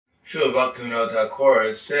Srila Bhaktivinoda Thakur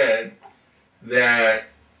has said that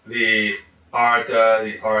the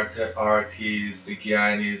artis, the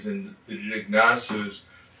Gyanis, and the Jignasus,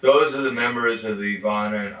 those are the members of the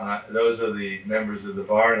Varna, those are the members of the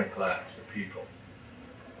Varna class of people.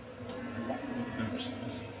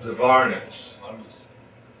 The Varnas.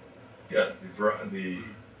 Yeah, the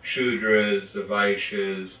Shudras, the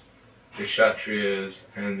Vaishyas, the Kshatriyas,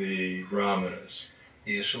 and the Brahmanas.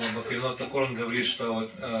 И Шрила Бхактивинода Тхакур говорит, что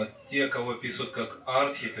вот, те, кого описывают как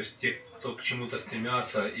артхи, то есть те, кто к чему-то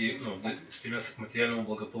стремятся, и, стремятся к материальному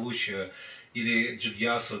благополучию, или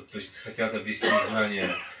джигьясу, то есть хотят обрести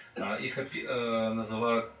знания, их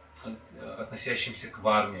называют относящимся к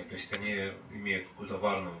варне, то есть они имеют какую-то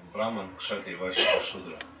варну, браман, кшатри, вайшья,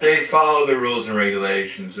 шудра. They follow the rules and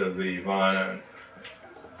regulations of the Varna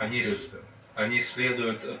system. Они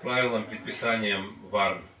следуют правилам, предписаниям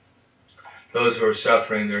варн. Those who are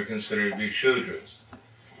suffering, they're considered to be Shudras.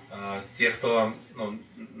 Те, кто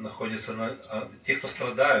те, кто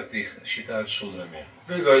страдают, их считают шудрами.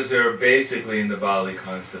 Because they're basically in the Bali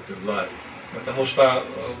concept of life. Потому что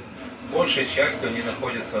большей частью они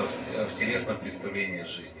находятся в телесном представлении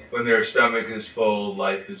жизни. When their stomach is full,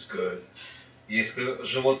 life is good. Если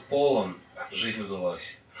живот полон, жизнь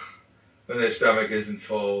удалась. When their stomach isn't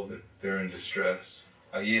full, they're in distress.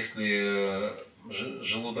 А если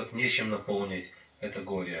желудок нечем наполнить, это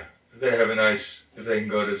горе. If they can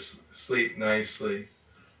go to sleep nicely,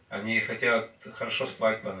 они хотят хорошо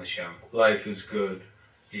спать по ночам. Life is good.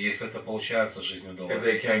 И если это получается, жизнь удалась. If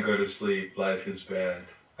they can't go to sleep, life is bad.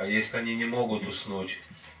 А если они не могут уснуть,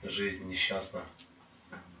 жизнь несчастна.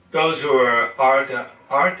 Those who are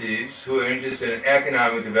artis, who are interested in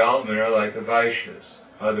economic development, are like the Vaishyas,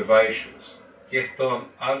 the Vaishyas. Те, кто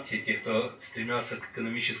арти, те, кто стремятся к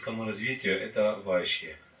экономическому развитию, это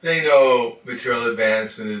вайшьи. They know material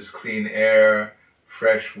advancement is clean air,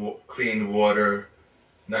 clean water,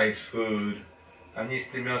 nice food. Они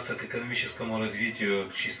стремятся к экономическому развитию,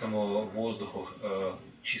 к чистому воздуху,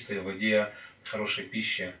 чистой воде, хорошей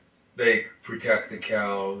пище. They protect the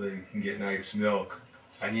cow, they can get nice milk.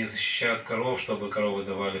 Они защищают коров, чтобы коровы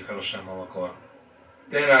давали хорошее молоко.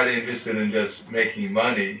 They're not interested in just making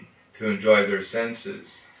money to enjoy their senses.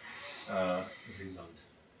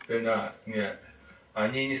 They're not yet.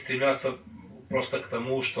 Они не стремятся просто к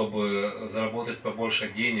тому, чтобы заработать побольше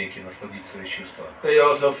денег и насладить свои чувства. They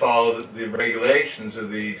also follow the regulations of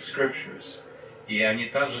the scriptures. И они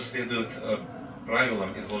также следуют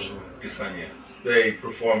правилам, изложенным в Писании. They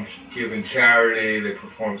perform giving charity, they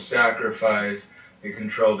perform sacrifice, they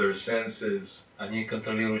control their senses. Они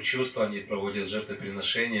контролируют чувства, они проводят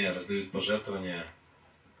жертвоприношения, раздают пожертвования.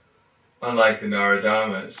 Unlike the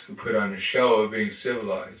Naradamas, who put on a show of being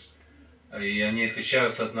civilized. И они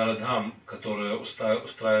отличаются от Нарадхам, которые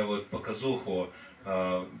устраивают показуху,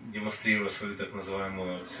 демонстрируя свою так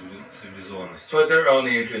называемую цивилизованность. But their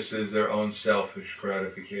only interest is their own selfish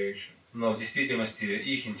gratification. Но в действительности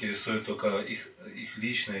их интересует только их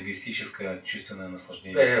личное, эгоистическое, чувственное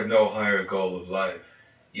наслаждение. They have no higher goal of life.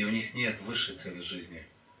 И у них нет высшей цели жизни.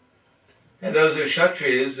 And those who are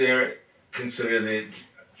Kshatriyas, they're considered the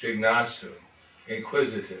Jignasu,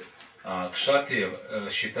 inquisitive. Кшатри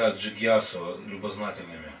считают джигьясу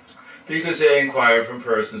любознательными. Because they inquire from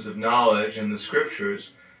persons of knowledge in the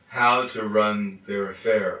scriptures how to run their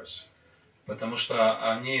affairs. Потому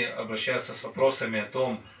что они обращаются с вопросами о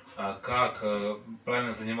том, как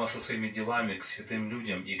правильно заниматься своими делами к святым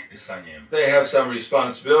людям и к Писаниям. They have some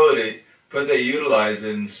responsibility, but they utilize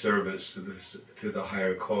it in service to the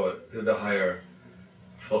higher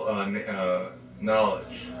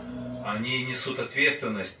knowledge. Они несут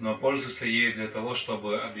ответственность, но пользуются ею для того,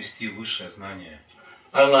 чтобы обрести высшее знание.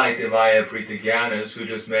 Unlike the Maya Pritagyanas, who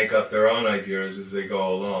just make up their own ideas as they go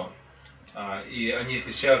along. И они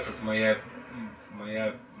отличаются от Maya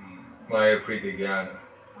Pritagana.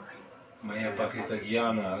 Maya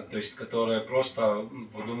Pritagana, то есть которые просто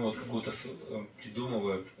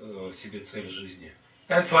придумывают себе цель жизни.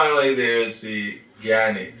 And finally, there's the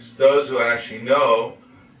Gyanis, those who actually know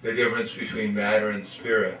the difference between matter and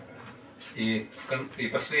spirit. И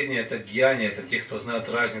последнее это гьяни, это те, кто знают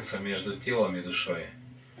разницу между телом и душой.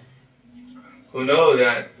 Who know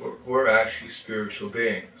that we're actually spiritual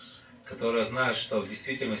beings. Которые знают, что в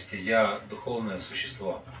действительности я духовное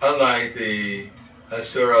существо. Unlike the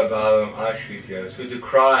Asura Bhavam Ashritas, who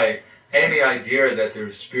decry any idea that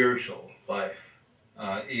there's spiritual life.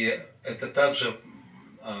 И это также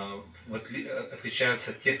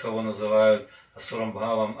отличается от тех, кого называют Асурам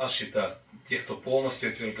Бхавам Ашрита, тех, кто полностью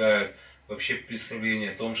отвергает вообще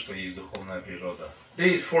представление о том, что есть духовная природа.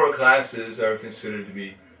 These four classes are considered to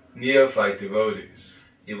be neophyte devotees.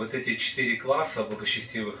 И И вот эти 4 класса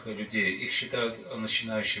благочестивых людей, их считают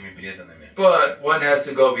начинающими преданными. But one has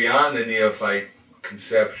to go beyond the neophyte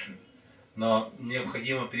conception. Но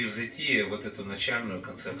необходимо превзойти вот эту начальную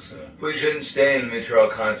концепцию, We shouldn't stay in the material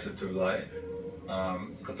concept of life.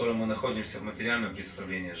 в которой мы находимся в материальном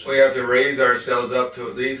представлении We жизни. have to raise ourselves up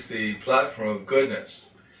to at least the platform of goodness.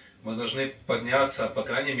 Мы должны подняться, по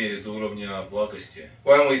крайней мере, до уровня благости,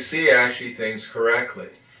 When we see actually things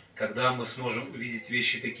correctly. когда мы сможем увидеть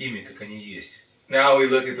вещи такими, как они есть. Now we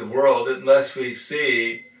look at the world, unless we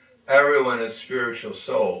see everyone as spiritual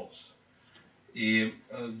souls. И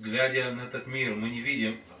глядя на этот мир, мы не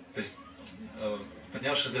видим, то есть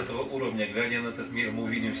поднявшись до этого уровня, глядя на этот мир, мы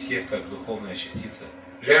увидим всех как духовные частицы.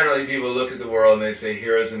 Generally, people look at the world and they say,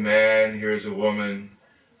 here is a man, here is a woman.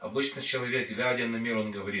 Обычно человек, глядя на мир,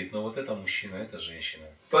 он говорит, ну вот это мужчина, это женщина.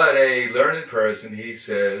 But a learned person, he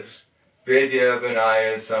says, Vidya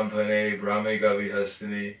Vinaya Sampane Brahmi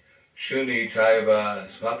Gavihastani Shuni Chaiva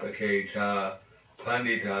Swapake Cha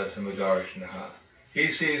Pandita Samadarshanaha.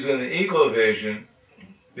 He sees with an equal vision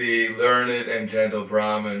the learned and gentle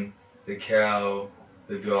Brahmin, the cow,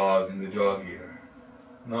 the dog, and the dog eater.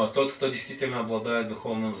 Но тот, кто действительно обладает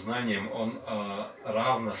духовным знанием, он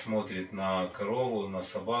равно смотрит на корову, на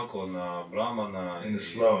собаку, на брамана And the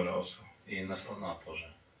sloan also. и на слона тоже.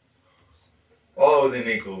 All with an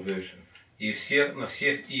equal vision. И на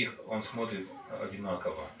всех их он смотрит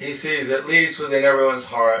одинаково. He sees at least within everyone's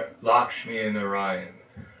heart Lakshmi and Narayan.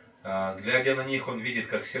 Глядя на них, он видит,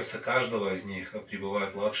 как в сердце каждого из них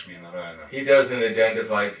пребывает Лакшми и Нараяна. He doesn't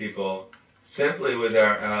identify people simply with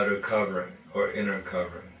our outer covering or inner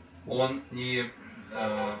covering. Он не,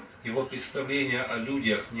 его представление о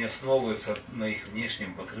людях не основывается на их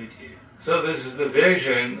внешнем покрытии. So this is the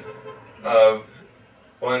vision of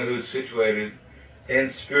one who's situated in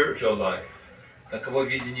spiritual life. Таково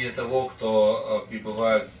видение того, кто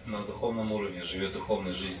пребывает на духовном уровне, живет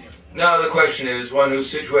духовной жизнью. Now the question is, one who's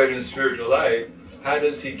situated in spiritual life, how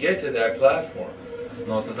does he get to that platform?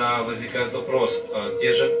 Но тогда возникает вопрос,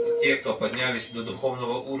 те, кто поднялись до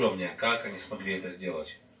духовного уровня, как они смогли это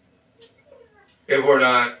сделать? If we're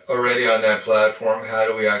not already on that platform, how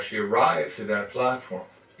do we actually arrive to that platform?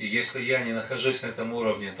 И если я не нахожусь на этом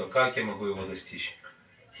уровне, то как я могу его достичь?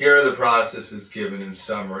 Here the process is given in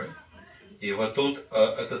summary. И вот тут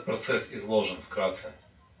этот процесс изложен вкратце.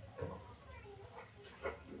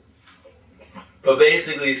 But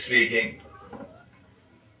basically speaking,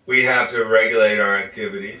 we have to regulate our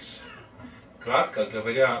activities. Кратко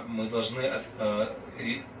говоря, мы должны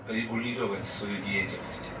регулировать свою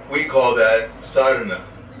деятельность. We call that sadhana.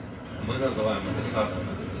 Мы называем это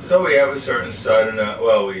садхана. So we have a certain sadhana,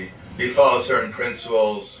 well, we follow certain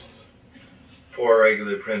principles, 4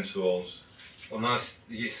 regular principles. У нас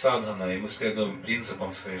есть садхана, и мы следуем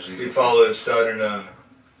принципам своей We жизни. follow sadhana.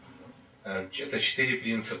 Это 4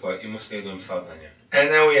 принципа, и мы следуем садхане. And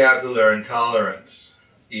then we have to learn tolerance.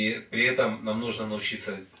 И при этом нам нужно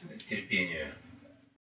научиться терпению.